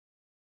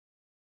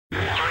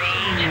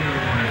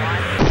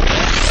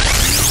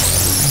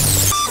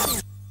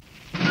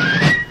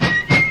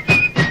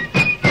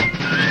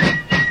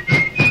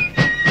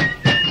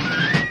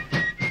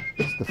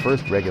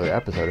first regular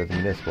episode of the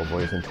Municipal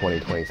Voice in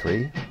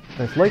 2023, and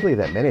it's likely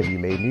that many of you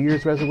made New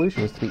Year's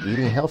resolutions to be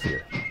eating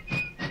healthier.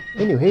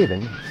 In New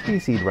Haven, City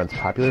Seed runs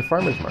popular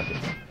farmers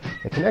markets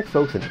that connect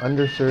folks in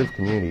underserved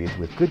communities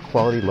with good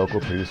quality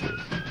local producers,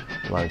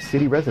 allowing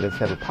city residents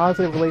to have a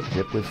positive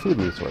relationship with food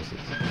resources.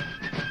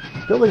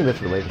 Building this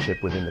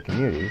relationship within the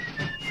community,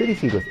 City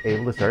Seed was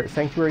able to start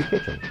Sanctuary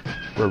Kitchen,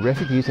 where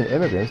refugees and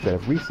immigrants that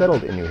have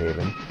resettled in New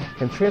Haven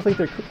can translate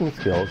their cooking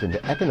skills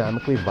into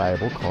economically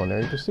viable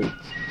culinary pursuits.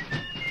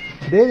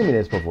 Today in the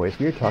Municipal Voice,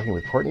 we are talking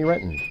with Courtney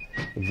Renton,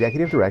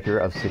 Executive Director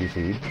of City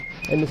Seed,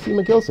 and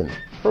Nasima Gilson,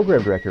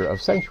 Program Director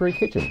of Sanctuary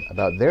Kitchen,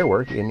 about their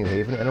work in New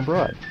Haven and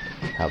abroad,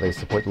 how they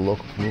support the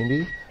local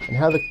community, and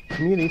how the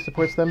community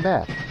supports them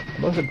back, and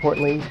most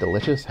importantly,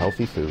 delicious,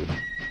 healthy food.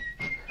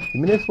 The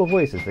Municipal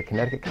Voice is the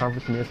Connecticut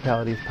Conference of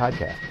Municipalities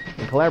podcast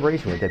in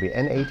collaboration with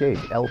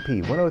WNHH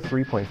LP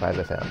 103.5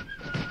 FM.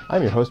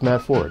 I'm your host,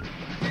 Matt Ford.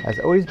 As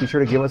always, be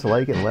sure to give us a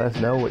like and let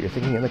us know what you're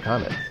thinking in the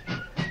comments.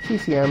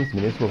 CCM's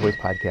Municipal Voice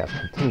podcast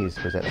continues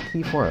to present a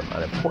key forum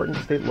on important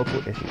state-local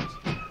issues.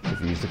 The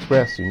views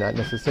expressed do not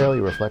necessarily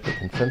reflect the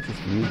consensus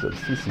views of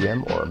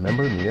CCM or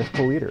member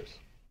municipal leaders.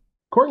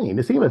 Courtney,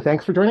 Nasima,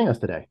 thanks for joining us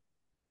today.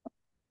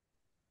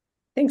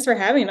 Thanks for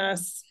having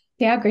us.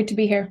 Yeah, great to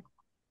be here.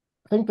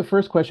 I think the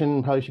first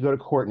question probably should go to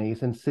Courtney,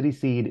 since City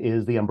Seed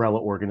is the umbrella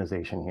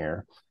organization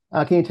here.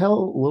 Can you tell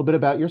a little bit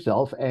about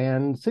yourself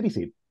and City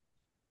Seed?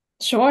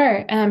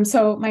 Sure.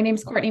 So my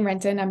name's Courtney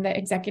Renton. I'm the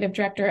Executive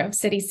Director of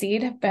City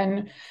Seed. I've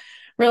been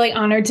really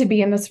honored to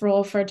be in this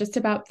role for just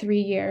about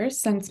 3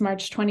 years, since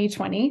March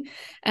 2020.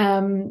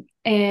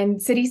 And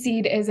City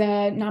Seed is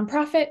a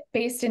nonprofit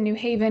based in New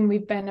Haven.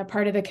 We've been a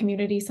part of the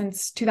community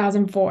since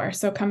 2004,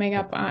 so coming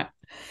up on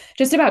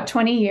just about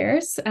 20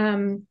 years.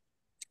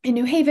 In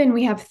New Haven,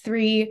 we have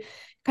 3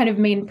 kind of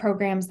main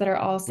programs that are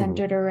all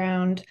centered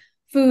around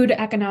food,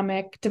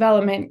 economic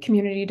development,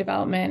 community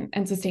development,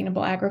 and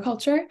sustainable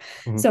agriculture.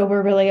 So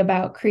we're really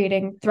about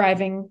creating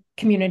thriving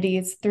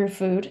communities through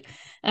food.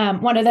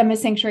 One of them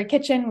is Sanctuary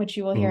Kitchen, which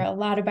you will hear a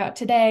lot about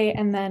today.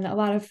 And then a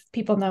lot of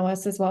people know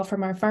us as well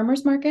from our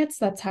farmers markets.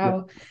 That's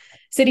how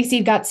City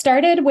Seed got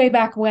started way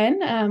back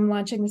when,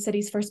 launching the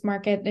city's first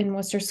market in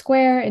Worcester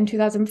Square in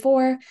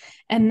 2004.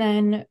 And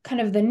then kind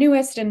of the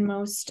newest and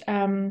most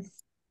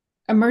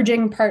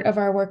emerging part of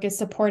our work is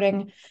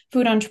supporting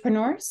food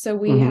entrepreneurs. So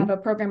we have a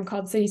program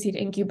called City Seed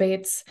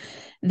Incubates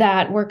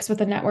that works with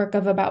a network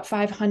of about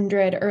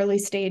 500 early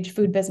stage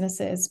food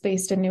businesses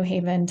based in New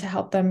Haven to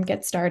help them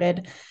get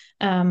started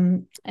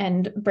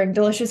and bring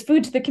delicious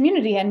food to the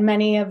community. And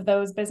many of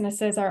those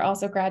businesses are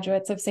also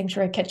graduates of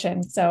Sanctuary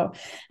Kitchen. So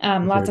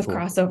lots of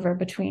crossover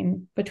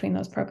between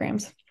those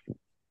programs.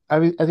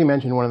 As you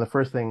mentioned, one of the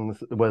first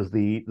things was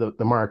the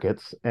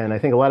markets. And I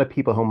think a lot of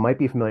people who might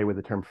be familiar with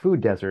the term food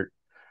desert,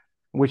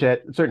 which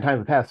at certain times in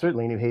the past,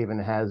 certainly New Haven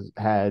has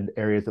had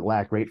areas that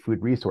lack great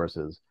food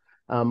resources.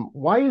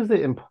 Why is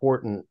it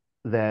important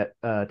that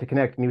to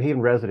connect New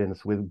Haven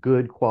residents with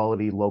good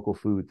quality local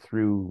food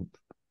through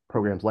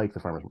programs like the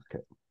Farmers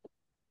Market?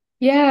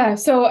 Yeah,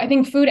 so I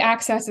think food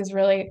access is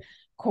really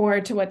core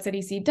to what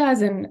City Seed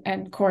does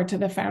and core to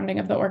the founding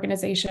of the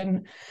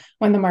organization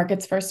when the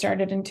markets first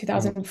started in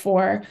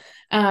 2004.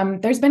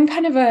 There's been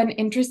kind of an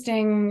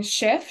interesting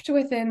shift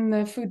within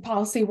the food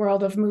policy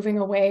world of moving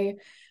away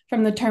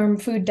from the term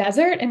food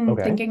desert and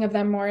thinking of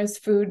them more as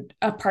food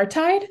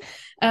apartheid.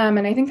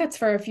 And I think that's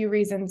for a few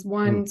reasons.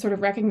 One, sort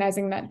of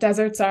recognizing that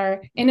deserts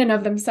are in and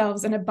of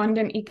themselves an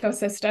abundant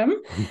ecosystem.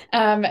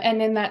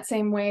 And in that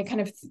same way,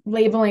 kind of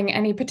labeling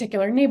any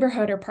particular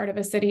neighborhood or part of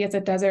a city as a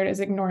desert is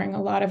ignoring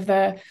a lot of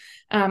the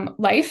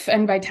life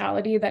and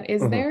vitality that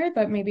is there,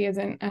 but maybe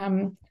isn't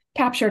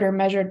captured or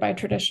measured by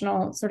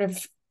traditional sort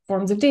of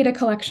forms of data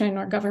collection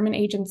or government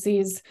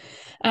agencies,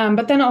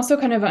 but then also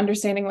kind of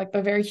understanding like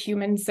the very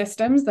human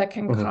systems that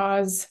can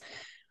cause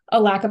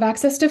a lack of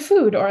access to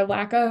food or a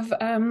lack of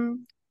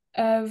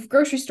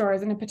grocery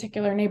stores in a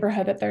particular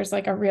neighborhood, that there's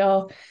like a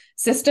real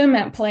system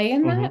at play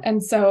in that.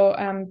 And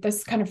so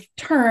this kind of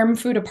term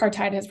food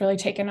apartheid has really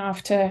taken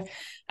off to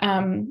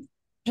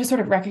just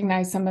sort of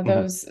recognize some of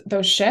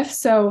those shifts.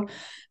 So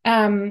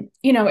it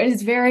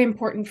is very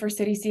important for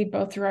City Seed,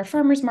 both through our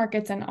farmers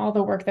markets and all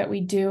the work that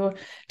we do,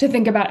 to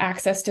think about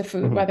access to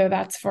food, whether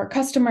that's for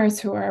customers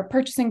who are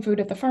purchasing food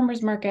at the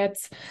farmers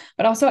markets,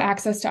 but also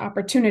access to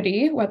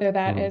opportunity, whether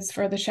that is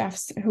for the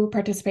chefs who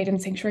participate in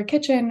Sanctuary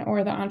Kitchen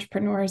or the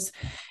entrepreneurs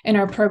in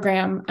our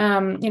program.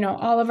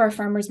 All of our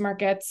farmers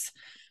markets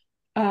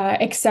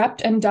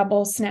accept and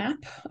double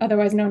SNAP,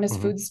 otherwise known as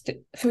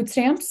food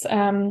stamps,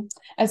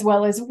 as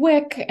well as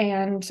WIC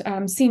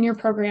and senior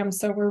programs.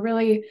 So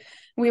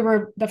we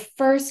were the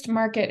first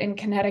market in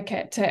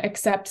Connecticut to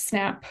accept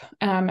SNAP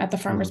at the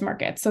farmers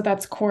market. So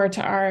that's core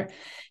to our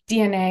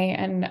DNA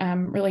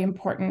and really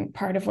important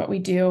part of what we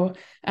do.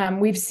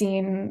 We've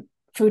seen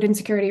food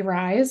insecurity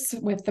rise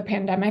with the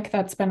pandemic.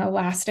 That's been a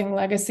lasting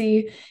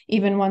legacy,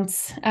 even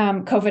once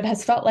COVID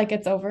has felt like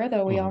it's over,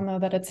 though we all know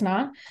that it's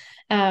not.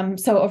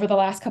 So over the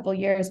last couple of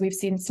years, we've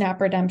seen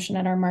SNAP redemption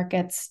in our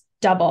markets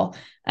double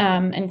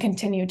and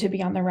continue to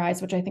be on the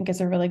rise, which I think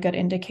is a really good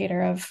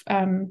indicator of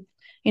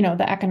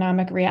the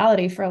economic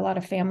reality for a lot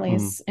of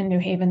families in New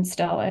Haven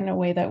still, in a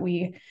way that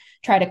we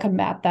try to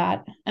combat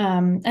that.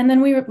 And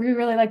then we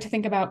really like to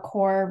think about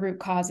core root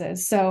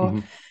causes.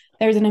 So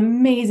there's an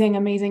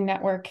amazing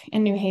network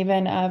in New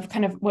Haven of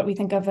kind of what we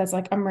think of as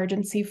like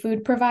emergency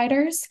food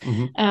providers,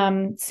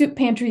 soup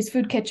pantries,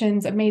 food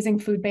kitchens, amazing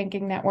food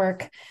banking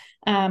network.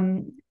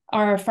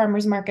 Our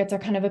farmers markets are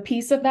kind of a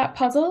piece of that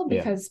puzzle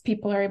because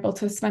people are able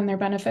to spend their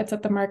benefits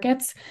at the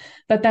markets.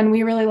 But then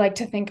we really like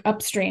to think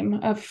upstream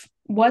of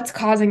what's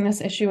causing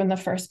this issue in the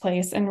first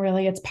place. And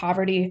really it's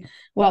poverty,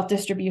 wealth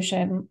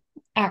distribution,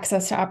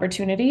 access to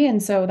opportunity.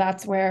 And so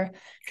that's where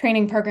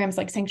training programs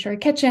like Sanctuary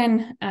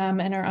Kitchen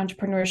and our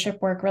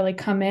entrepreneurship work really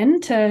come in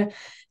to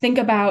think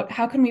about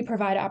how can we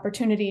provide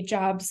opportunity,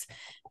 jobs,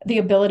 the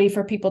ability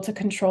for people to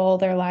control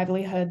their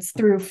livelihoods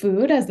through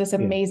food as this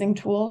amazing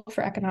tool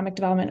for economic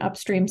development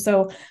upstream.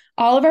 So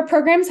all of our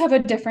programs have a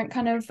different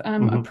kind of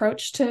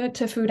approach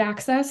to food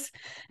access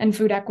and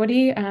food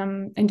equity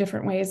in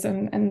different ways,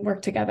 and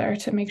work together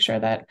to make sure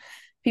that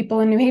people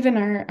in New Haven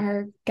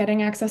are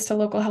getting access to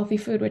local healthy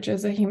food, which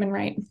is a human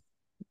right.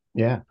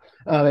 Yeah.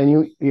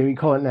 And you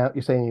call it now,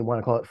 you're saying you want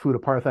to call it food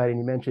apartheid, and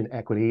you mentioned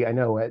equity. I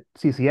know at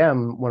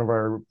CCM, one of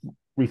our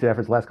recent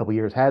efforts the last couple of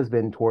years has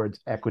been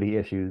towards equity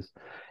issues.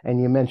 And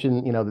you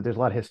mentioned, that there's a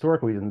lot of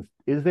historical reasons.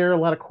 Is there a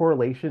lot of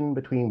correlation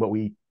between what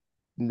we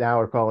now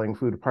are calling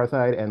food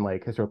apartheid and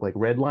like historical like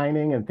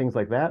redlining and things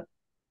like that?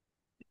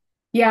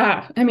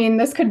 Yeah, I mean,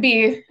 this could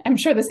be, I'm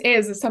sure this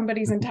is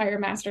somebody's entire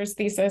master's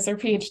thesis or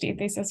PhD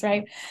thesis,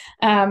 right?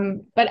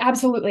 But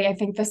absolutely, I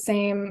think the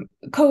same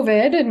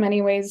COVID in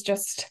many ways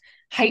just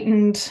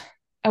heightened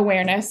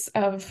awareness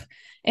of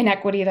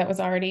inequity that was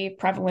already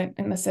prevalent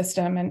in the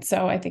system. And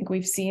so I think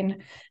we've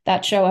seen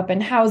that show up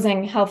in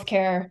housing,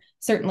 healthcare,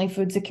 certainly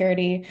food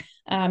security,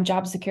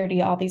 job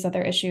security, all these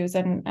other issues.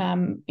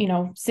 And,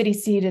 City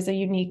Seed is a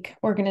unique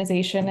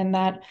organization in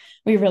that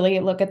we really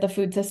look at the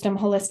food system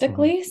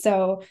holistically.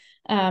 So,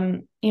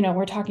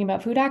 we're talking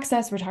about food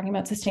access, we're talking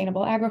about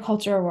sustainable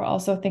agriculture, we're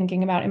also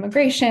thinking about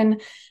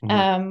immigration,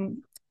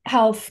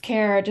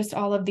 healthcare, just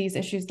all of these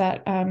issues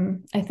that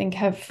I think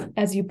have,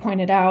 as you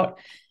pointed out,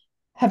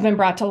 have been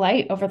brought to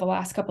light over the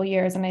last couple of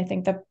years. And I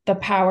think the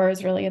power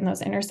is really in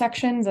those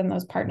intersections and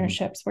those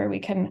partnerships where we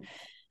can,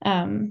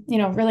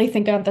 really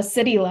think at the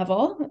city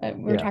level.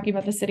 We're talking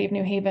about the city of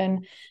New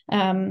Haven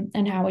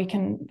and how we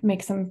can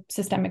make some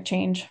systemic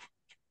change.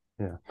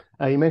 Yeah.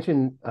 You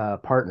mentioned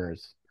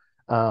partners.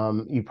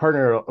 You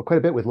partner quite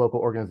a bit with local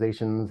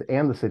organizations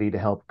and the city to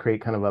help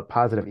create kind of a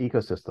positive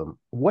ecosystem.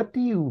 What do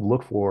you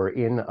look for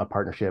in a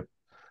partnership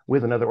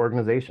with another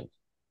organization?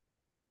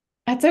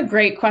 That's a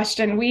great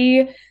question.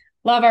 We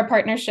love our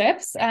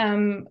partnerships.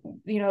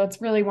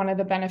 It's really one of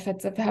the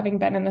benefits of having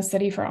been in the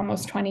city for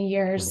almost 20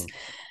 years.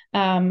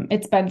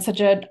 It's been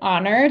such an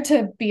honor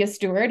to be a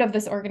steward of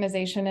this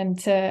organization and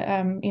to,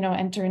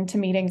 enter into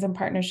meetings and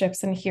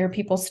partnerships and hear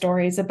people's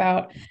stories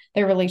about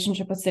their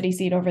relationship with City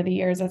Seed over the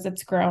years as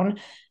it's grown.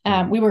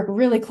 We work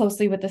really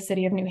closely with the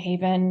city of New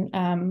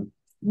Haven,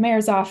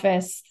 mayor's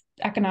office,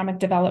 economic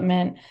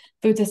development,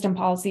 food system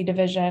policy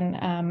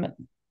division.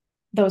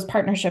 Those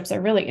partnerships are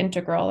really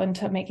integral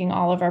into making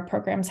all of our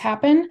programs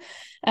happen.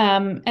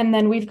 And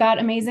then we've got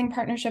amazing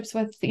partnerships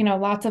with,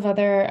 lots of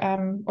other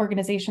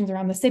organizations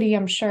around the city.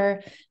 I'm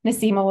sure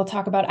Naseema will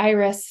talk about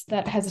IRIS,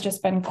 that has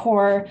just been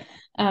core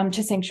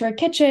to Sanctuary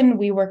Kitchen.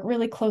 We work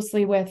really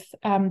closely with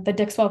the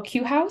Dixwell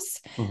Q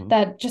House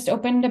that just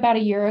opened about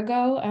a year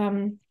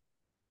ago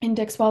in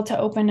Dixwell, to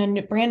open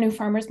a brand new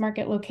farmers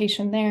market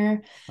location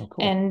there. Oh,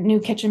 cool. And new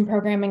kitchen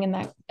programming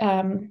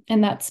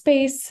in that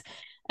space.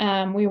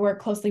 We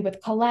work closely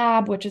with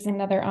Collab, which is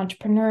another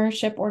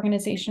entrepreneurship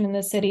organization in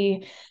the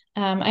city.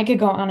 I could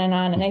go on.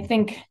 And I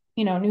think,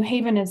 New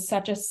Haven is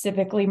such a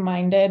civically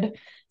minded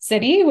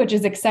city, which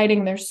is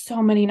exciting. There's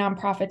so many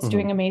nonprofits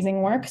doing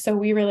amazing work. So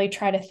we really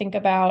try to think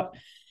about,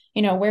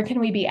 where can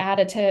we be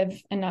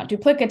additive and not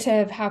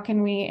duplicative? How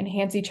can we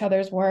enhance each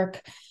other's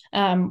work?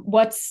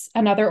 What's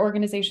another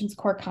organization's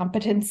core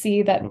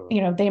competency that,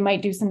 they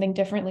might do something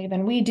differently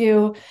than we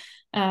do?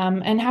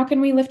 And how can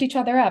we lift each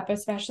other up,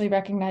 especially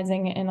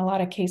recognizing in a lot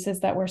of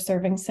cases that we're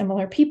serving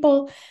similar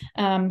people.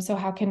 So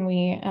how can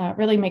we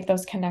really make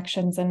those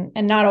connections and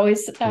not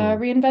always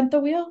reinvent the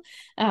wheel,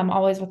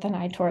 always with an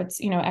eye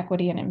towards,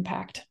 equity and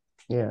impact.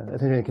 Yeah, I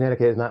think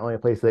Connecticut is not only a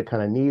place that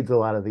kind of needs a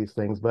lot of these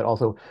things, but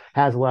also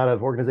has a lot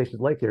of organizations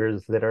like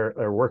yours that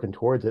are working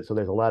towards it. So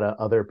there's a lot of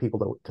other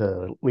people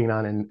to lean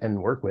on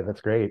and work with.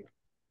 That's great.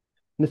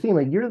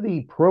 Naseema, you're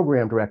the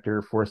program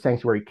director for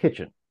Sanctuary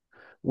Kitchen,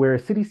 where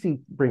City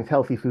Seed brings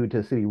healthy food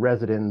to city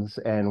residents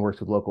and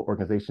works with local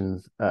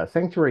organizations.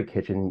 Sanctuary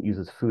Kitchen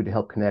uses food to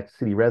help connect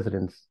city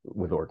residents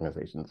with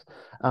organizations.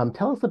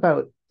 Tell us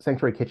about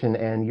Sanctuary Kitchen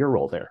and your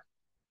role there.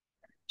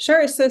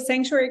 Sure. So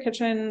Sanctuary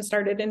Kitchen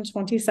started in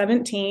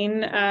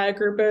 2017. A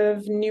group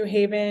of New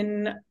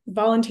Haven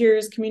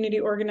volunteers,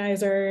 community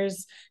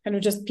organizers, kind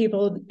of just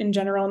people in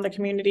general in the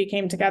community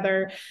came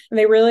together, and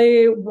they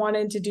really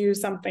wanted to do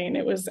something.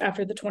 It was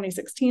after the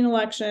 2016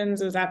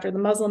 elections. It was after the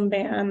Muslim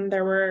ban.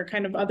 There were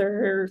kind of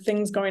other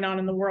things going on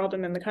in the world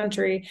and in the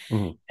country.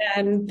 Mhm.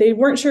 And they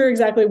weren't sure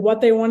exactly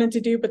what they wanted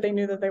to do, but they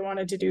knew that they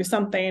wanted to do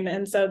something.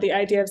 And so the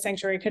idea of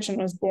Sanctuary Kitchen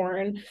was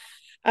born.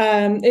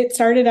 It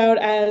started out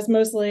as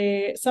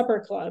mostly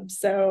supper clubs.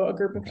 So a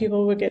group of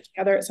people would get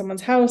together at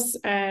someone's house,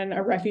 and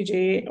a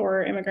refugee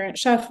or immigrant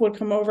chef would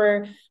come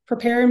over,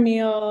 prepare a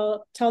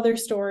meal, tell their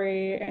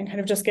story, and kind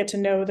of just get to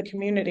know the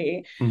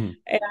community. Mhm.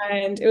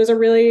 And it was a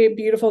really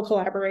beautiful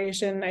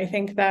collaboration. I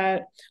think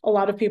that a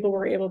lot of people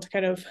were able to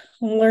kind of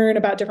learn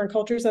about different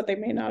cultures that they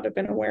may not have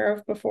been aware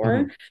of before.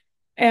 Mhm.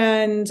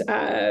 And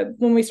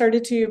when we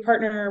started to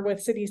partner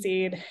with City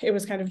Seed, it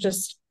was kind of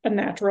just a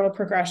natural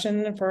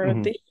progression for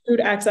Mhm. the food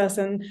access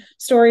and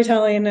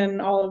storytelling and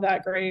all of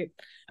that great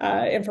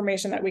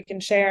information that we can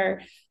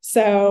share.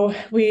 So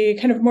we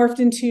kind of morphed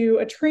into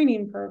a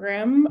training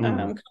program,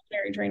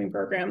 culinary training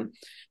program.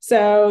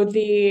 So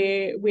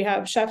we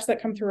have chefs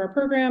that come through our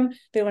program.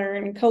 They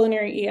learn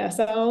culinary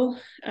ESL,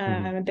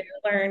 they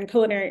learn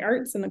culinary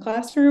arts in the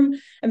classroom,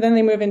 and then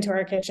they move into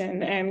our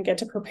kitchen and get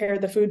to prepare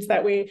the foods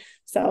that we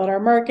sell at our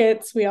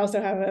markets. We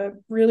also have a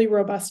really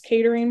robust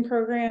catering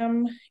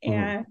program,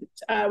 and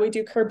we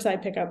do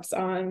curbside pickups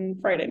on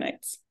Friday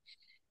nights.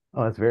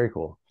 Oh, that's very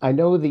cool. I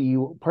know that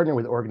you partner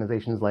with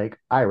organizations like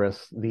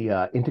IRIS,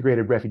 the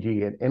Integrated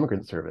Refugee and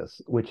Immigrant Service,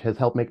 which has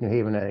helped make New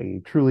Haven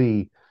a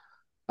truly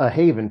a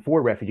haven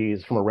for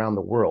refugees from around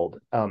the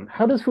world.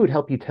 How does food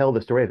help you tell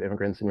the story of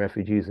immigrants and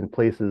refugees in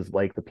places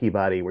like the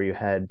Peabody, where you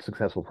had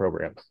successful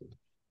programs?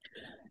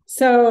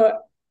 So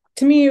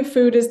to me,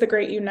 food is the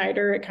great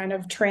uniter. It kind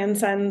of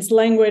transcends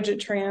language, it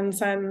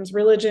transcends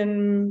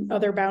religion,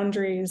 other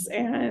boundaries.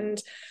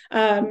 And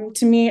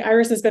to me,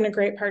 Iris has been a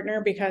great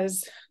partner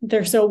because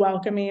they're so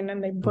welcoming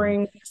and they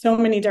bring so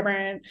many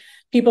different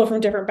people from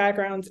different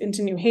backgrounds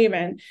into New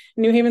Haven.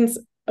 New Haven's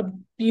a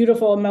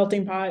beautiful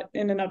melting pot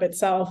in and of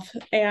itself.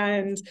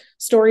 And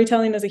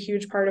storytelling is a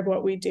huge part of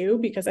what we do,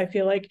 because I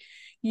feel like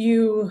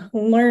you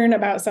learn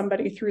about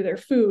somebody through their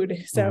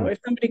food. So if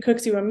somebody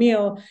cooks you a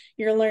meal,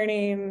 you're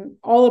learning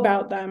all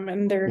about them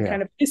and their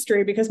kind of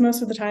history, because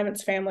most of the time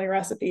it's family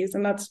recipes.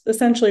 And that's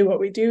essentially what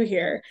we do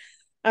here.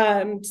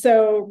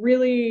 So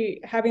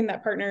really having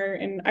that partner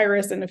in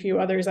Iris and a few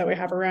others that we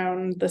have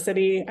around the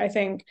city, I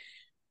think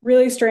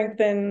really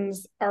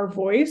strengthens our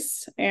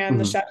voice and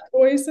the chef's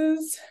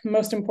voices,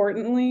 most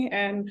importantly.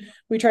 And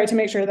we try to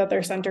make sure that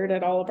they're centered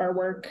at all of our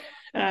work,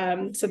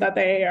 so that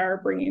they are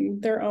bringing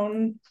their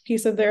own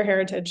piece of their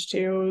heritage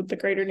to the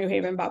greater New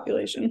Haven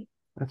population.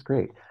 That's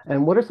great.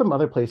 And what are some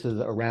other places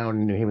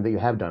around New Haven that you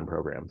have done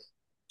programs?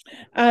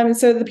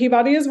 So the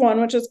Peabody is one,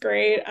 which is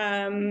great.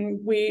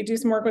 We do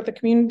some work with the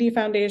Community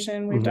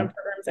Foundation. We've done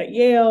programs at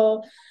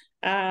Yale.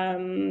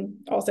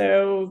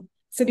 Also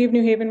City of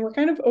New Haven, we're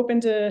kind of open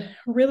to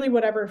really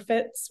whatever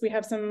fits. We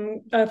have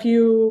a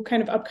few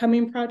kind of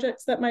upcoming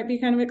projects that might be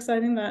kind of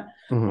exciting that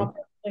I'll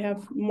probably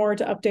have more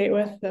to update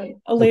with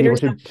a later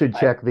time. People should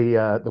check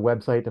the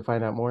website to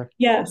find out more.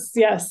 Yes,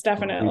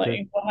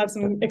 definitely. We'll have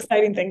some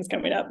exciting things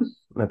coming up.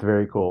 That's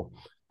very cool.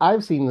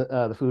 I've seen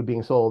the food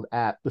being sold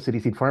at the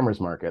City Seed farmers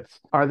markets.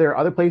 Are there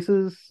other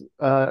places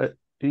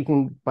you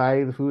can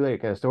buy the food,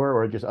 like at a store,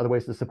 or just other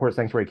ways to support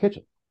Sanctuary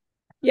Kitchen?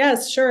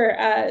 Yes, sure.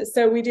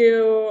 So we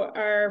do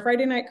our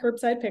Friday night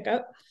curbside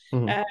pickup.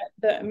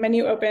 The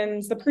menu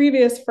opens the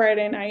previous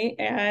Friday night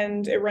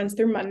and it runs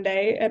through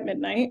Monday at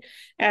midnight.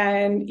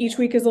 And each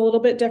week is a little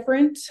bit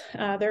different.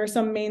 There are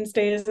some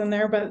mainstays in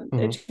there, but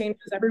it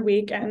changes every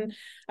week. And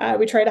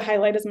we try to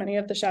highlight as many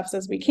of the chefs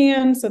as we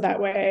can, so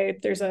that way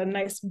there's a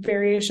nice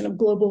variation of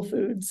global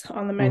foods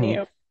on the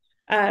menu.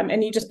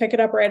 And you just pick it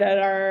up right at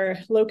our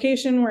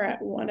location. We're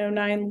at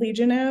 109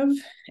 Legion Ave.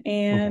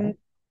 And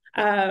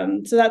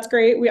so that's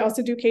great. We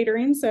also do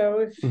catering. So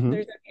if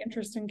there's any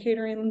interest in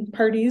catering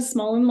parties,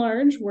 small and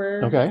large,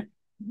 we're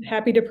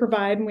happy to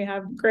provide. And we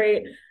have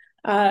great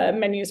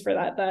menus for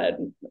that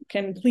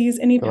can please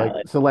any palate.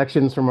 Like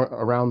selections from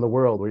around the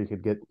world where you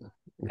could get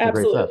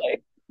absolutely great stuff.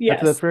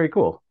 Yes, that's very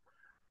cool.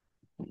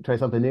 Try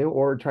something new,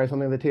 or try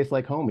something that tastes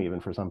like home, even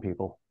for some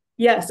people.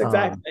 Yes,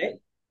 exactly.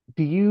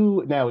 Do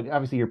you now,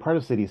 obviously you're part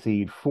of City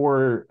Seed,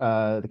 for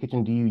the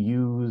kitchen, do you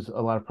use a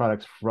lot of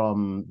products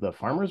from the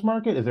farmers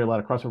market? Is there a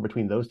lot of crossover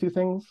between those two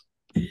things?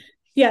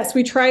 Yes,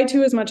 we try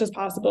to as much as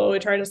possible. We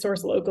try to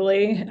source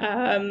locally,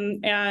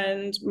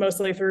 and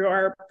mostly through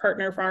our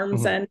partner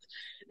farms. And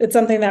it's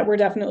something that we're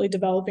definitely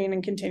developing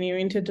and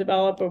continuing to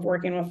develop, of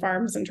working with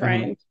farms and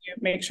trying to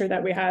make sure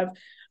that we have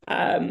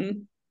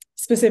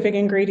specific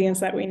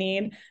ingredients that we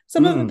need.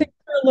 Some of the things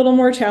are a little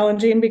more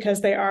challenging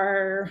because they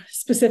are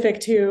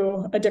specific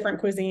to a different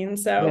cuisine.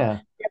 So you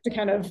have to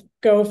kind of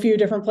go a few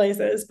different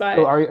places. But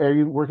so are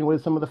you working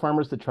with some of the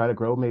farmers to try to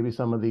grow maybe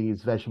some of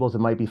these vegetables that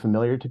might be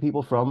familiar to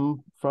people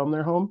from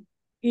their home?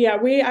 Yeah,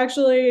 we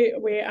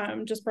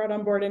just brought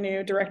on board a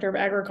new director of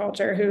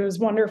agriculture who's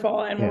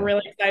wonderful, and we're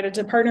really excited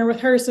to partner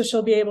with her. So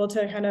she'll be able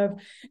to kind of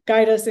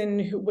guide us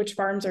in which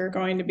farms are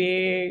going to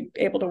be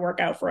able to work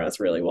out for us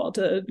really well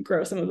to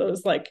grow some of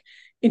those like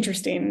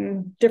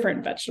interesting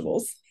different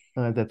vegetables.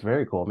 That's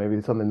very cool.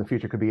 Maybe something in the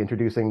future could be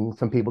introducing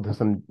some people to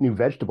some new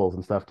vegetables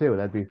and stuff too.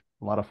 That'd be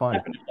a lot of fun.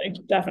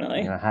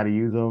 Definitely. How to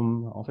use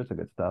them, all sorts of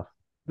good stuff.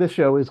 This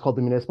show is called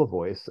The Municipal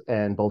Voice,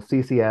 and both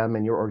CCM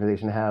and your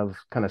organization have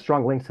kind of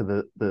strong links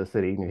to the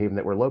city, New Haven,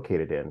 that we're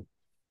located in.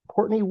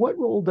 Courtney, what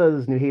role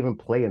does New Haven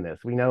play in this?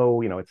 We know,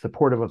 it's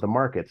supportive of the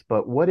markets,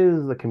 but what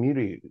is the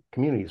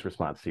community's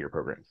response to your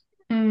programs?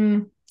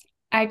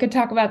 I could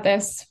talk about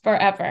this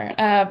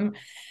forever.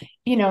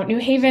 New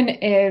Haven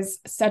is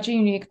such a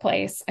unique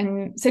place,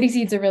 and City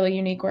Seed's a really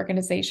unique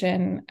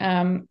organization.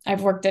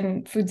 I've worked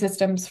in food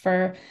systems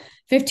for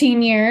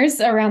 15 years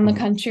around the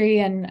country,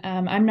 and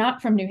I'm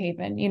not from New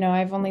Haven.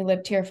 I've only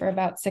lived here for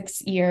about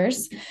 6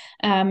 years,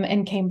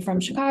 and came from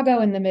Chicago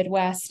in the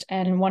Midwest.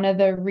 And one of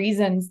the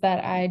reasons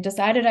that I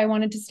decided I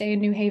wanted to stay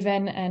in New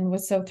Haven and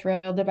was so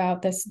thrilled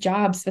about this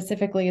job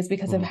specifically is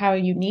because of how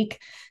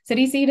unique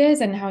City Seed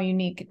is and how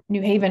unique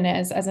New Haven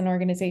is as an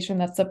organization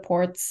that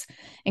supports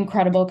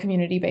incredible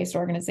community-based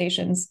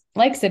organizations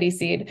like City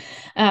Seed.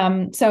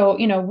 So,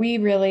 we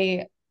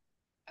really,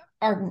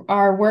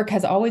 our work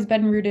has always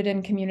been rooted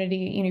in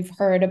community. You've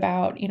heard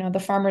about, the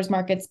farmers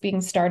markets being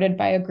started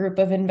by a group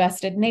of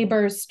invested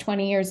neighbors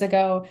 20 years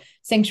ago.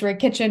 Sanctuary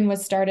Kitchen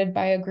was started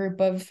by a group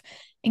of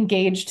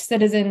engaged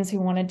citizens who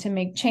wanted to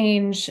make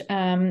change.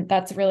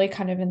 That's really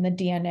kind of in the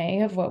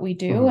DNA of what we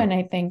do. And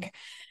I think,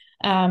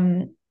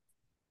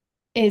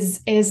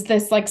 is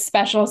this like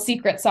special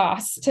secret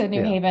sauce to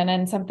New Haven,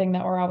 and something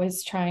that we're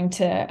always trying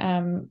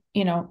to,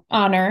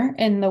 honor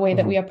in the way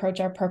that we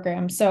approach our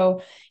program.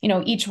 So,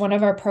 each one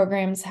of our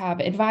programs have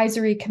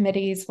advisory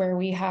committees where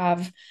we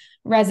have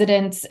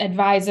residents,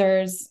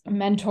 advisors,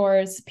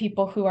 mentors,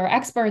 people who are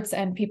experts,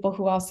 and people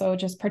who also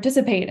just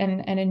participate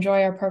and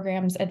enjoy our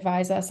programs,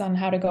 advise us on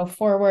how to go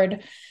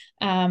forward.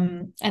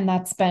 And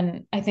that's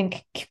been, I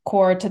think,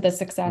 core to the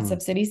success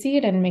of City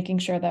Seed, and making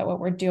sure that what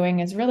we're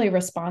doing is really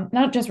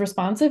not just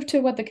responsive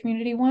to what the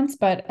community wants,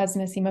 but as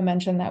Naseema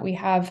mentioned, that we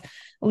have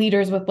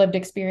leaders with lived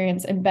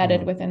experience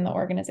embedded within the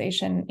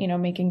organization,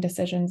 making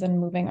decisions and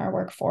moving our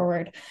work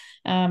forward.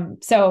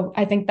 So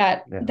I think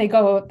that they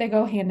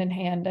go hand in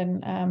hand,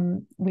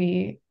 and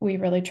we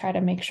really try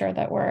to make sure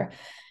that we're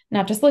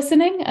not just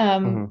listening,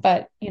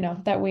 but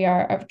that we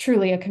are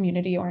truly a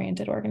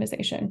community-oriented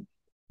organization.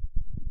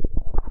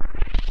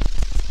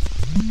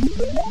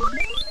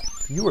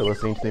 You are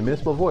listening to the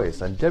Municipal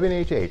Voice on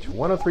WNHH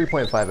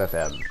 103.5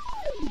 FM.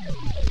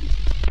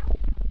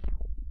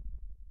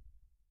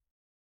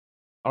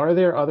 Are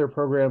there other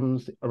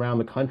programs around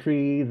the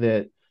country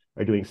that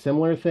are doing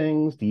similar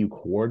things? Do you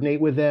coordinate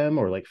with them,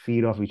 or like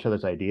feed off of each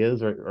other's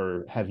ideas?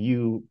 Or have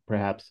you,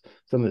 perhaps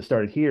something that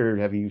started here,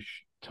 have you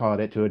taught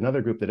it to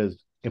another group that has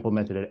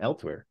implemented it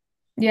elsewhere?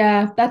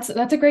 Yeah, that's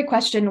a great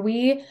question.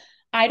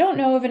 I don't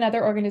know of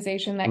another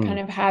organization that kind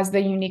of has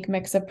the unique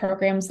mix of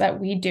programs that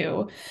we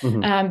do.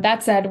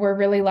 That said, we're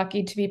really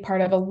lucky to be part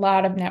of a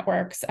lot of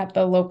networks at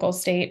the local,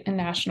 state, and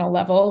national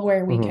level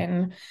where we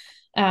can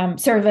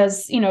serve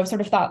as, sort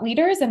of thought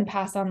leaders and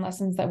pass on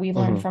lessons that we've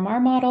learned from our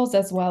models,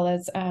 as well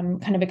as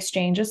kind of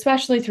exchange,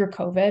 especially through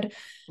COVID.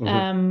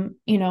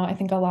 I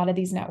think a lot of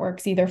these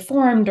networks either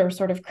formed or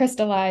sort of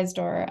crystallized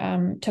or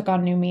took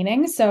on new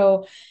meaning.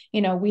 So,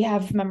 we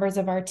have members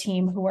of our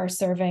team who are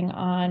serving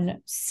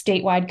on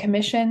statewide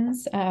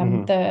commissions.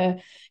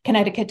 The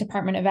Connecticut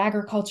Department of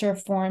Agriculture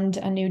formed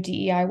a new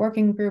DEI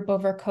working group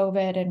over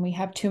COVID, and we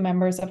have 2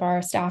 members of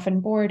our staff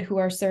and board who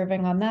are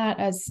serving on that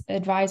as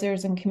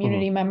advisors and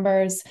community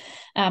members.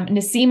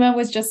 Naseema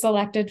was just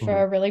selected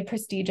for a really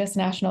prestigious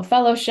national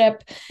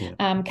fellowship,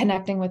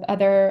 connecting with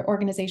other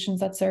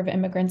organizations that serve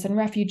immigrants and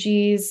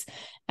refugees.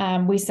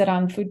 We sit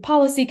on Food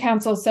Policy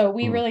Council. So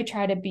we really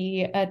try to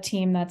be a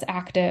team that's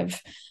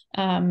active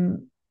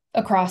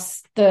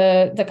across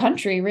the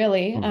country,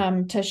 really,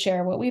 to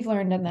share what we've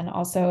learned, and then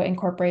also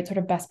incorporate sort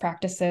of best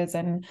practices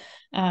and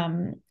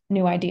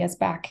new ideas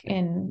back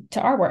into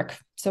our work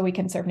so we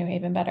can serve New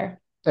Haven better.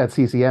 At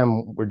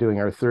CCM, we're doing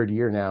our 3rd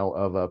year now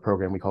of a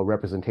program we call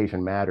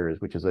Representation Matters,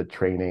 which is a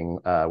training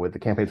with the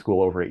campaign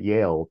school over at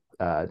Yale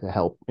to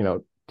help,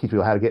 teach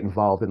people how to get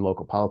involved in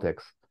local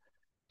politics.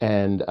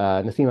 And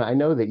Naseema, I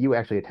know that you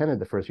actually attended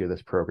the first year of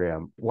this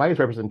program. Why is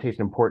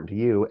representation important to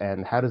you,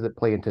 and how does it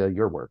play into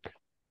your work?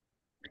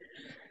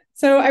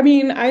 So,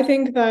 I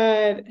think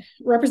that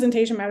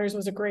Representation Matters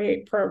was a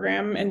great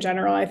program in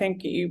general. I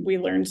think we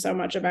learned so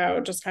much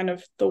about just kind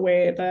of the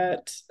way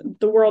that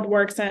the world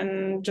works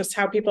and just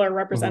how people are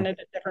represented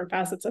in different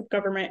facets of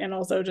government, and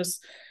also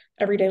just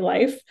everyday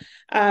life.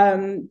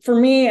 For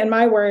me and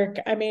my work,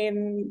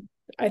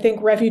 I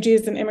think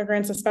refugees and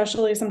immigrants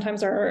especially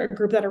sometimes are a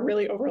group that are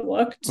really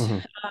overlooked.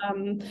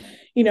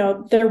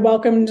 They're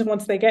welcomed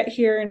once they get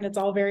here, and it's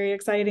all very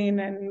exciting,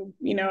 and,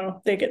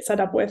 they get set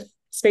up with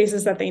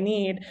spaces that they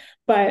need.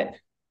 But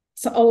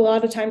a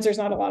lot of times there's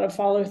not a lot of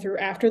follow through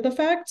after the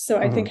fact. So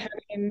I think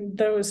having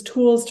those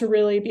tools to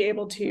really be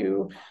able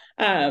to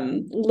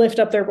lift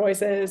up their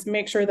voices,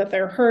 make sure that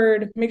they're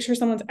heard, make sure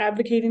someone's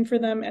advocating for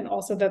them, and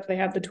also that they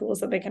have the tools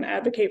that they can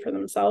advocate for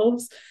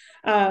themselves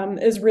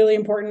is really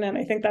important. And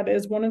I think that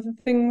is one of the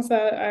things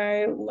that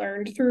I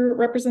learned through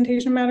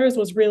Representation Matters,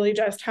 was really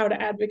just how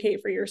to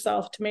advocate for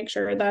yourself to make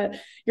sure that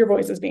your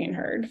voice is being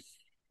heard.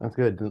 That's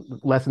good.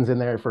 Lessons in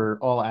there for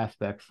all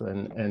aspects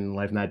and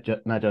life,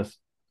 not just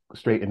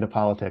straight into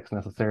politics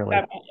necessarily.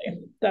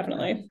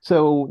 Definitely.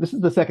 So this is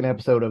the second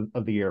episode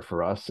of the year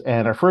for us.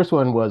 And our first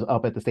one was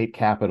up at the state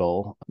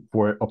capitol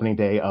for opening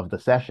day of the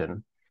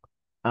session.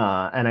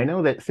 And I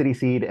know that City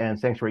Seed and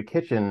Sanctuary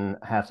Kitchen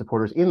have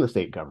supporters in the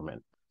state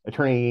government.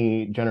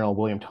 Attorney General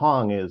William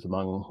Tong is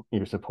among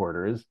your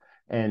supporters,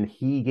 and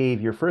he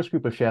gave your first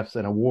group of chefs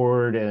an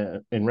award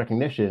in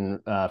recognition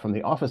from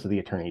the Office of the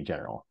Attorney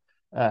General.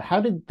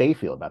 How did they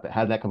feel about that?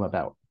 How did that come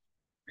about?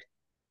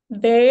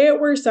 They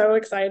were so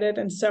excited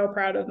and so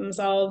proud of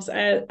themselves,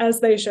 as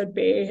they should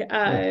be.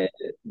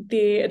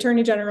 The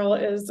Attorney General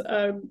is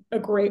a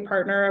great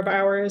partner of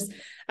ours.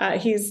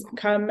 He's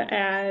come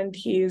and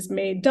he's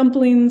made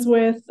dumplings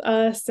with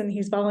us, and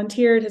he's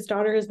volunteered. His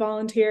daughter has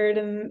volunteered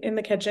in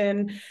the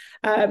kitchen.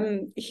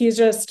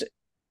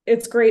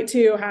 It's great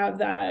to have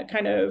that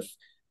kind of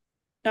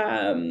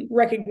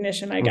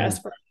recognition, I guess,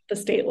 from the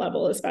state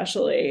level,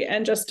 especially,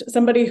 and just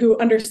somebody who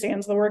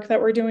understands the work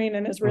that we're doing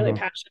and is really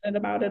passionate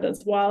about it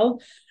as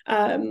well.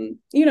 And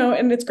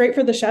it's great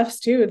for the chefs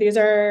too. These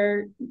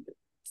are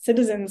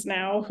citizens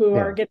now who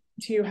are getting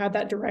to have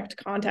that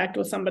direct contact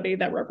with somebody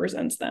that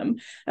represents them.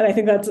 And I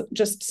think that's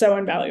just so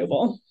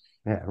invaluable.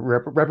 Yeah.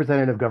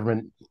 Representative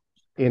government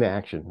in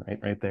action,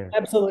 right there.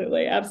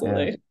 Absolutely.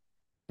 Yeah.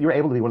 You were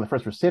able to be one of the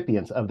first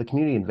recipients of the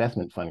Community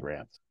Investment Fund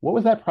grants. What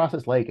was that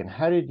process like, and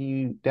how did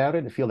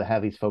it feel to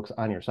have these folks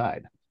on your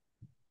side?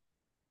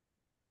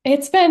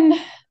 It's been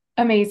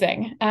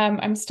amazing.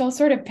 I'm still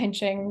sort of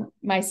pinching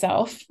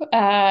myself,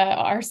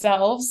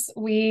 ourselves.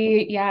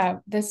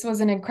 This was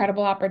an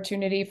incredible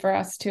opportunity for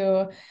us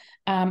to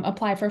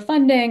apply for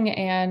funding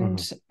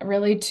and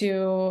really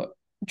to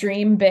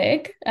dream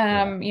big.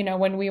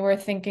 When we were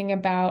thinking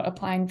about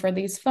applying for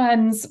these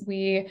funds,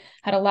 we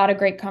had a lot of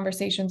great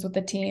conversations with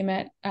the team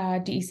at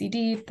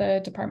DECD,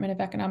 the Department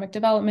of Economic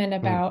Development,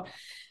 about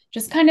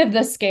just kind of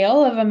the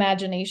scale of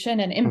imagination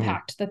and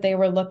impact that they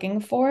were looking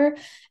for,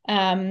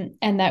 and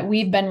that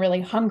we've been really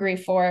hungry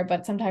for,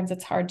 but sometimes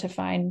it's hard to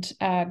find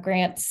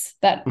grants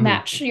that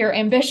match your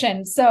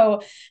ambition.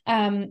 So,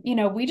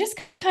 we just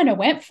kind of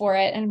went for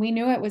it, and we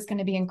knew it was going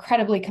to be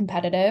incredibly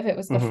competitive. It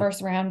was the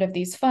first round of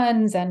these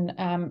funds.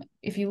 And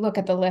if you look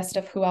at the list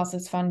of who else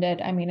is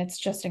funded, I mean, it's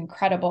just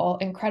incredible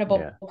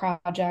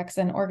projects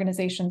and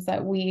organizations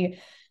that we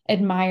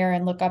admire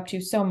and look up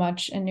to so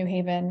much in New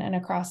Haven and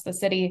across the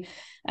city.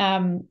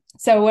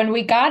 So when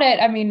we got it,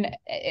 I mean,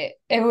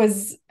 it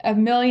was $1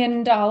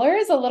 million, a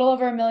little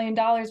over $1 million,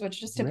 which,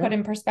 just to put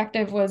in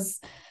perspective, was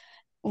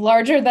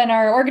larger than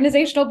our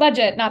organizational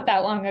budget not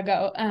that long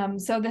ago.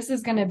 So this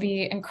is going to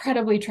be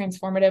incredibly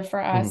transformative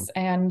for us.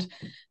 And,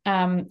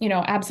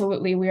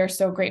 absolutely, we are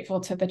so grateful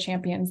to the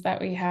champions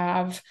that we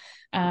have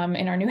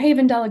in our New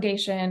Haven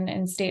delegation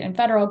and state and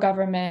federal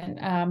government,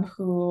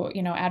 who,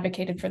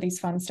 advocated for these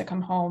funds to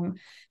come home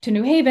to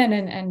New Haven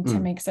and to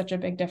make such a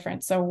big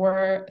difference. So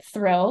we're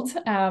thrilled,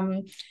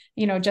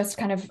 just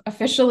kind of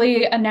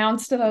officially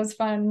announced those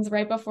funds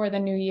right before the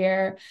new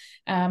year,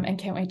 and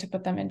can't wait to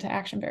put them into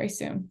action very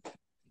soon.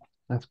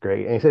 That's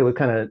great. And you said we're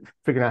kind of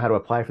figuring out how to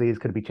apply for these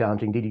could be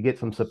challenging. Did you get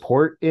some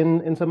support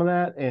in some of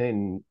that,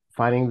 in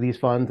finding these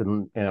funds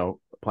and,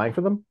 applying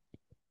for them?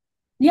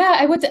 Yeah,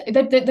 I would say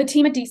the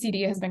team at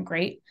DCD has been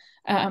great.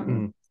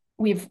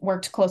 We've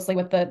worked closely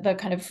with the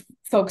kind of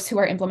folks who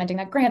are implementing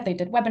that grant. They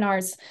did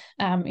webinars.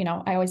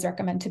 I always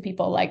recommend to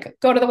people, like,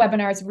 go to the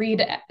webinars,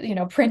 read,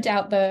 print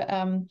out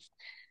the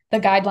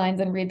guidelines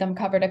and read them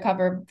cover to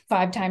cover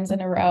 5 times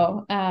in a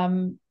row.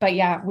 But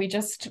yeah, we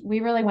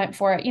really went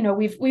for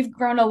it. We've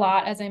grown a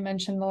lot, as I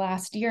mentioned, the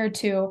last year or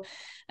two.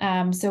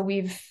 So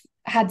we've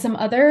had some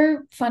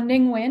other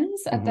funding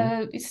wins at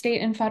the state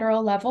and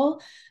federal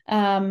level,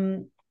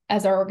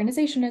 as our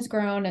organization has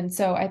grown. And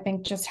so I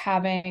think just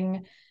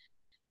having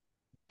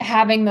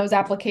those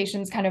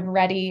applications kind of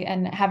ready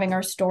and having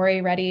our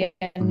story ready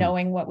and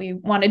knowing what we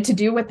wanted to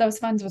do with those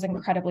funds was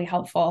incredibly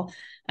helpful.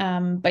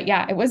 But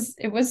yeah, it was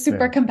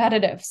super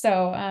competitive.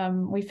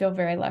 So we feel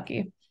very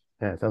lucky.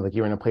 Yeah, it sounds like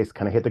you were in a place to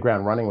kind of hit the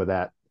ground running with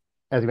that.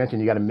 As you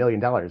mentioned, you got $1 million,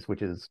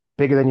 which is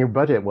bigger than your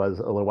budget was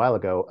a little while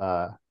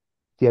ago.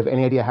 Do you have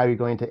any idea how you're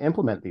going to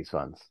implement these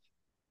funds?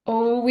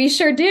 Oh, we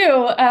sure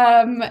do.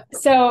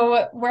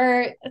 So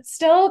we're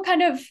still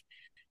kind of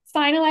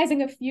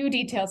finalizing a few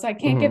details. So I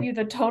can't give you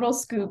the total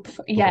scoop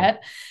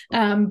yet.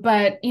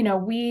 But,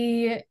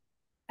 we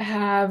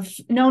have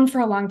known for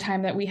a long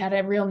time that we had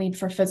a real need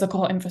for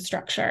physical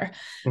infrastructure.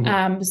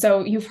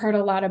 So you've heard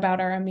a lot about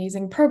our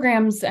amazing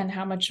programs and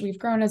how much we've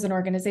grown as an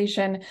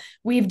organization.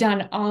 We've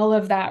done all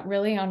of that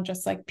really on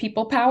just like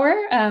people power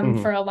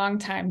for a long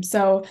time.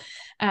 So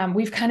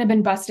we've kind of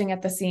been busting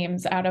at the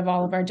seams out of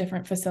all of our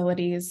different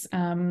facilities.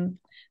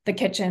 The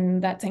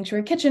kitchen that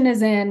Sanctuary Kitchen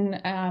is in,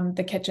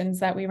 the kitchens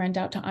that we rent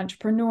out to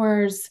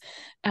entrepreneurs,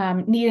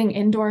 needing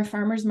indoor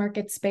farmers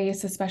market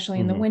space, especially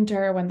in the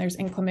winter when there's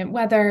inclement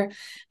weather.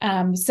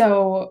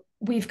 So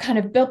we've kind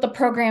of built the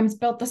programs,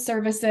 built the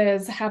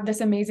services, have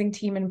this amazing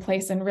team in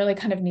place, and really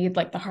kind of need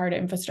like the hard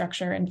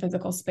infrastructure and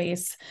physical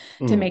space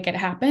to make it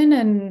happen,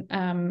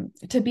 and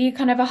to be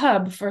kind of a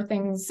hub for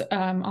things,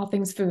 all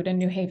things food in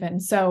New Haven.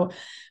 So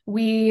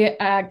we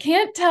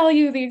can't tell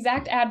you the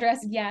exact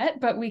address yet,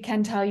 but we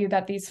can tell you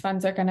that these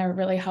funds are going to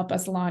really help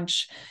us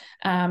launch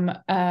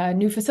a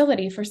new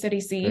facility for City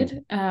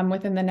Seed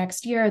within the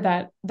next year,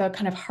 that the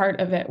kind of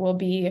heart of it will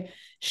be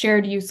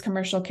shared use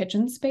commercial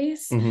kitchen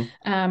space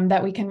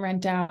that we can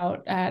rent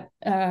out at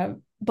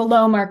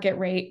below market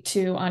rate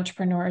to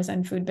entrepreneurs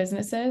and food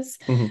businesses.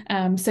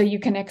 So you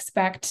can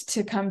expect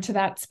to come to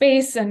that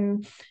space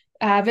and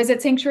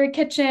visit Sanctuary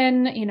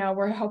Kitchen. You know,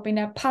 we're hoping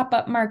to have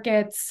pop-up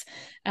markets,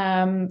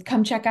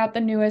 come check out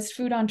the newest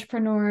food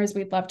entrepreneurs.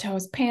 We'd love to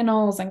host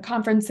panels and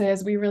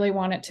conferences. We really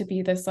want it to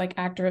be this like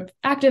active,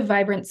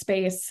 vibrant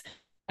space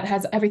that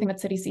has everything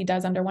that City Seed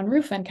does under one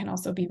roof and can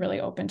also be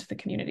really open to the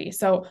community.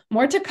 So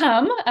more to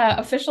come,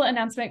 official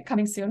announcement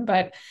coming soon,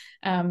 but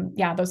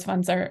yeah, those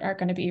funds are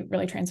going to be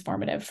really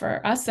transformative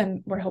for us,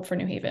 and we're hope for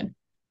New Haven.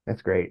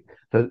 That's great.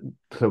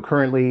 So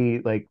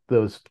currently, like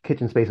those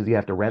kitchen spaces, you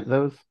have to rent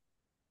those?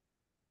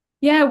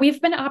 Yeah,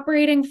 we've been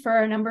operating for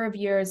a number of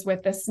years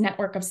with this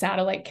network of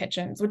satellite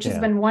kitchens, which has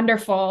been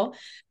wonderful.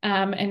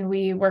 And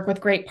we work with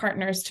great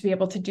partners to be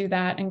able to do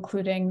that,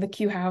 including the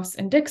Q House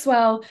in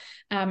Dixwell,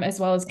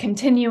 as well as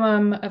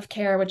Continuum of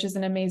Care, which is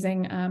an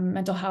amazing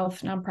mental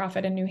health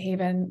nonprofit in New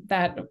Haven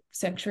that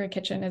Sanctuary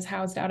Kitchen is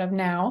housed out of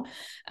now.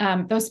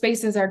 Those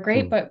spaces are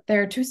great, but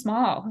they're too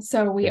small.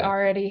 So we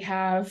already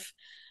have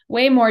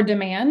way more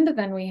demand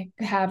than we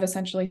have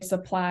essentially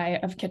supply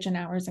of kitchen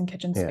hours and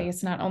kitchen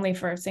space, not only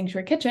for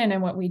Sanctuary Kitchen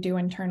and what we do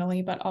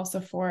internally, but also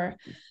for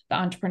the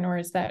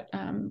entrepreneurs that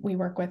we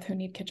work with who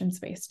need kitchen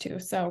space too.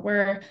 So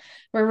we're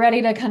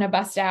ready to kind of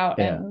bust out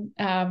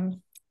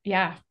and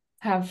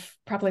have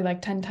probably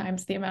like 10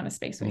 times the amount of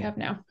space we have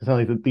now. It's not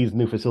like these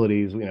new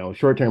facilities, you know,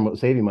 short-term will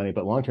save you money,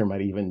 but long-term might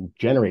even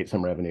generate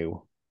some revenue.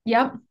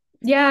 Yep.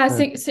 Yeah.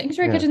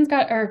 Sanctuary Kitchen's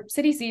or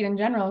City Seed in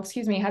general,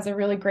 has a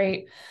really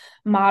great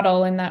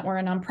model in that we're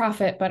a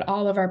nonprofit, but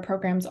all of our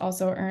programs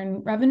also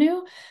earn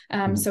revenue.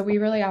 So we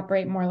really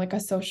operate more like a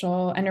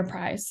social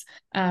enterprise,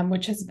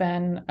 which has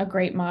been a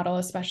great model,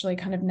 especially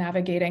kind of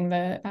navigating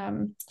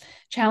the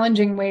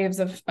challenging waves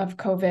of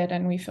COVID.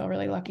 And we feel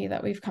really lucky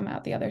that we've come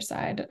out the other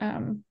side,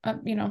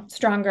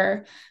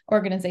 stronger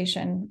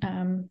organization,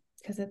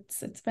 because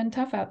it's been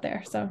tough out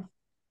there. So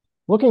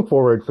looking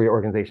forward for your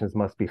organizations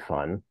must be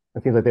fun.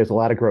 It seems like there's a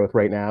lot of growth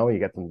right now. You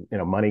got some,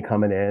 money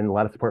coming in, a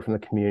lot of support from the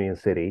community and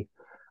city.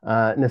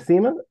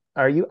 Naseema,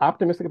 are you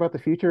optimistic about the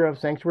future of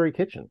Sanctuary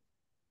Kitchen?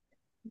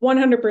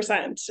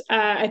 100%.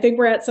 I think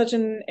we're at such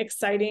an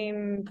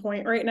exciting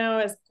point right now.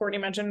 As Courtney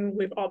mentioned,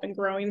 we've all been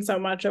growing so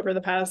much over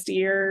the past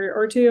year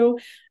or two.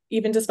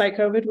 Even despite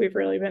COVID, we've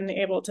really been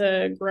able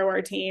to grow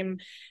our team.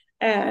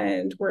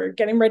 And we're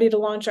getting ready to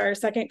launch our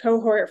second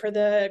cohort for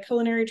the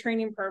culinary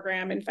training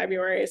program in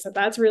February. So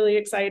that's really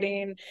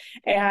exciting.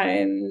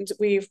 And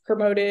we've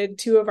promoted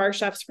 2 of our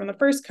chefs from the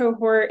first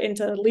cohort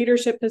into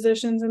leadership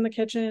positions in the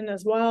kitchen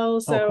as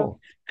well. So cool.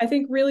 I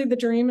think really the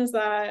dream is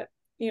that,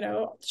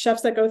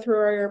 chefs that go through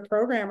our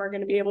program are going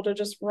to be able to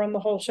just run the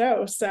whole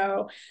show.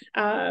 So,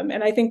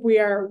 and I think we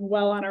are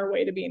well on our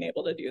way to being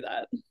able to do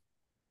that.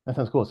 That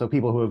sounds cool. So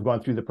people who have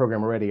gone through the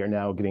program already are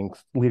now getting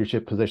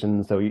leadership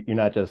positions. So you're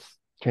not just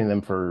training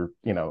them for,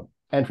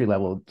 entry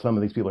level. Some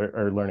of these people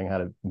are learning how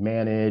to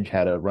manage,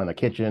 how to run a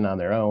kitchen on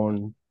their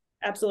own.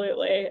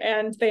 Absolutely.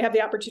 And they have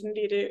the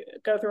opportunity to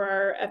go through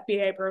our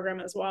FBA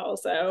program as well.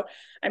 So,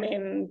 I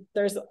mean,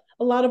 there's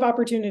a lot of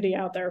opportunity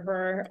out there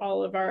for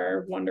all of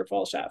our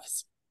wonderful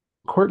chefs.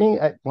 Courtney,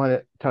 I want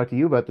to talk to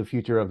you about the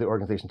future of the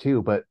organization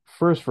too. But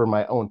first, for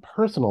my own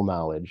personal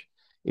knowledge,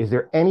 is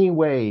there any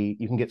way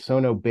you can get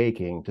Sono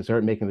Baking to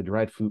start making the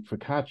dried fruit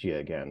focaccia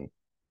again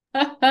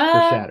for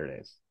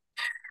Saturdays?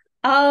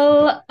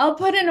 I'll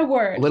put in a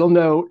word. A little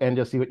note and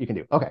just see what you can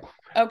do. Okay.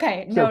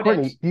 Okay. So noted.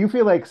 Courtney, do you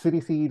feel like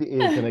City Seed is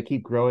going to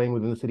keep growing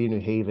within the city of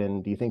New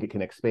Haven? Do you think it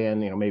can expand,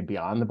 maybe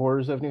beyond the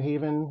borders of New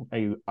Haven? Are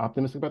you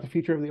optimistic about the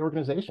future of the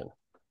organization?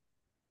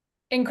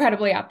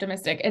 Incredibly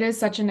optimistic. It is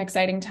such an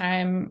exciting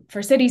time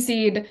for City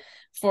Seed.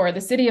 for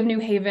the city of New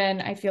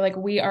Haven. I feel like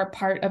we are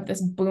part of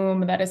this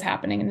boom that is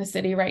happening in the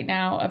city right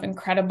now of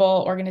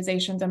incredible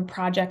organizations and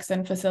projects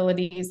and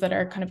facilities that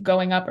are kind of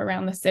going up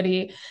around the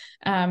city.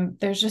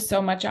 There's just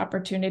so much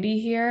opportunity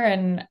here,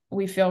 and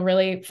we feel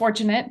really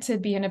fortunate to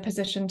be in a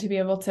position to be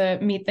able to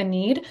meet the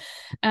need,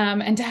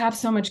 and to have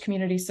so much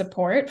community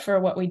support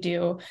for what we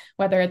do,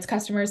 whether it's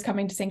customers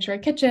coming to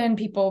Sanctuary Kitchen,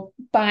 people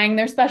buying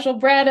their special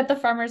bread at the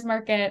farmers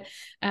market,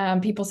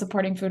 people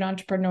supporting food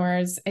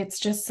entrepreneurs. It's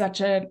just such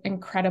an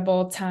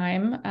incredible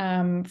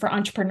time for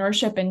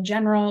entrepreneurship in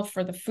general,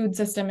 for the food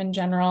system in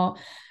general.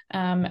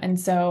 And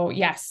so,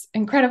 yes,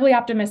 incredibly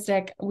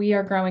optimistic. We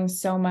are growing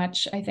so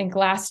much. I think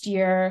last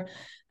year,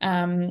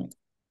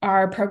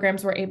 our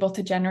programs were able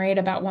to generate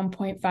about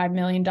 $1.5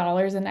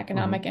 million in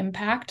economic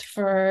impact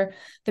for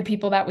the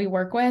people that we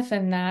work with.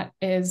 And that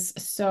is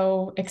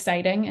so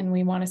exciting. And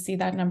we want to see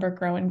that number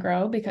grow and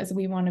grow, because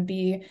we want to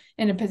be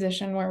in a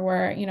position where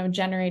we're,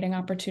 generating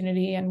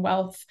opportunity and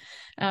wealth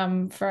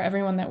for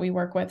everyone that we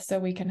work with, so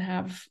we can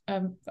have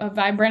a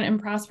vibrant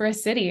and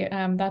prosperous city.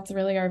 That's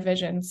really our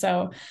vision.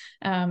 So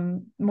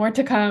more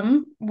to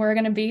come. We're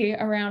going to be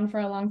around for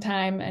a long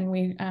time, and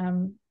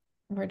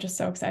we're just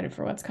so excited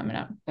for what's coming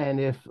up. And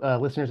if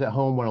listeners at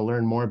home want to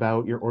learn more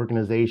about your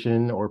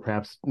organization, or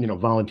perhaps,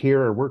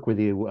 volunteer or work with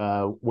you,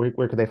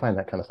 where could they find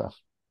that kind of stuff?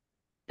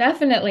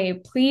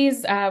 Definitely.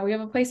 Please, we have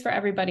a place for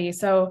everybody.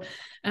 So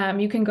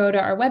you can go to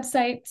our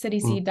website,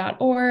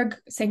 cityseed.org.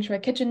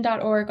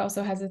 Sanctuarykitchen.org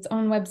also has its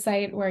own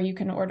website where you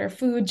can order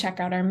food, check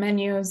out our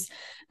menus.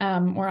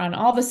 We're on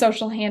all the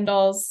social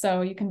handles,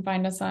 so you can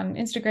find us on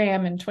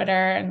Instagram and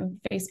Twitter and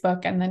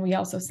Facebook. And then we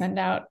also send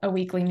out a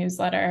weekly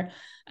newsletter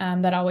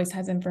that always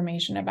has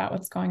information about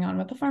what's going on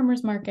with the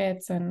farmers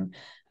markets and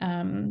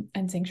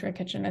Sanctuary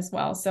Kitchen as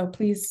well. So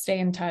please stay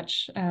in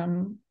touch.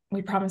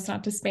 We promise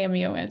not to spam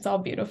you. It's all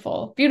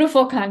beautiful,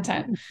 beautiful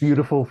content.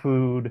 Beautiful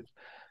food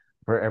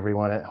for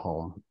everyone at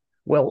home.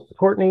 Well,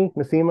 Courtney,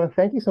 Naseema,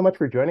 thank you so much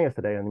for joining us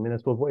today on the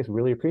Municipal Voice.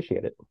 Really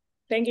appreciate it.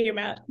 Thank you,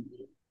 Matt.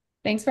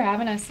 Thanks for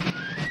having us.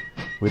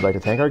 We'd like to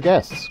thank our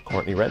guests,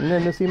 Courtney Renton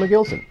and Naseema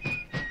Gilson.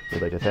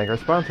 We'd like to thank our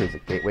sponsors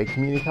at Gateway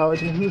Community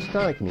College and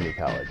Housatonic Community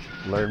College.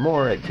 Learn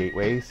more at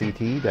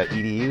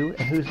gatewayct.edu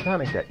and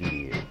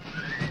housatonic.edu.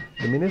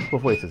 The Municipal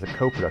Voice is a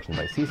co-production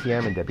by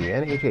CCM and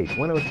WNHH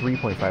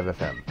 103.5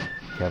 FM.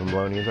 Kevin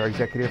Maloney is our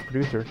executive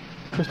producer.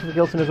 Christopher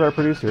Gilson is our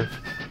producer.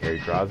 Harry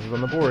Draws is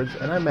on the boards,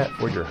 and I'm Matt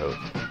Ford, your host.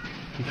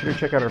 Be sure to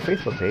check out our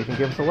Facebook page and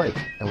give us a like,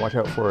 and watch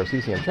out for our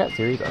CCM chat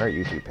series on our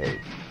YouTube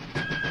page.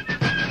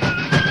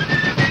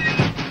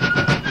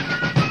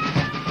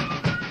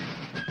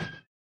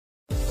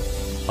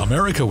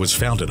 America was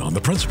founded on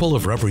the principle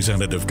of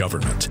representative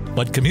government,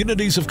 but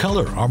communities of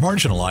color are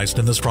marginalized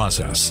in this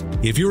process.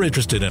 If you're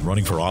interested in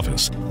running for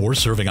office or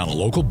serving on a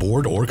local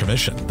board or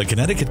commission, the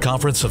Connecticut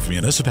Conference of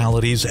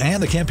Municipalities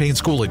and the Campaign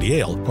School at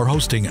Yale are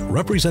hosting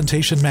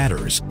Representation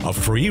Matters, a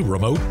free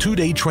remote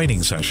 2-day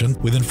training session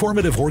with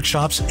informative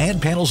workshops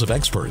and panels of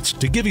experts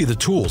to give you the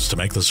tools to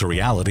make this a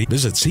reality.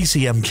 Visit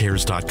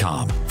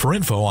ccmcares.com for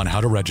info on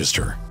how to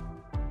register.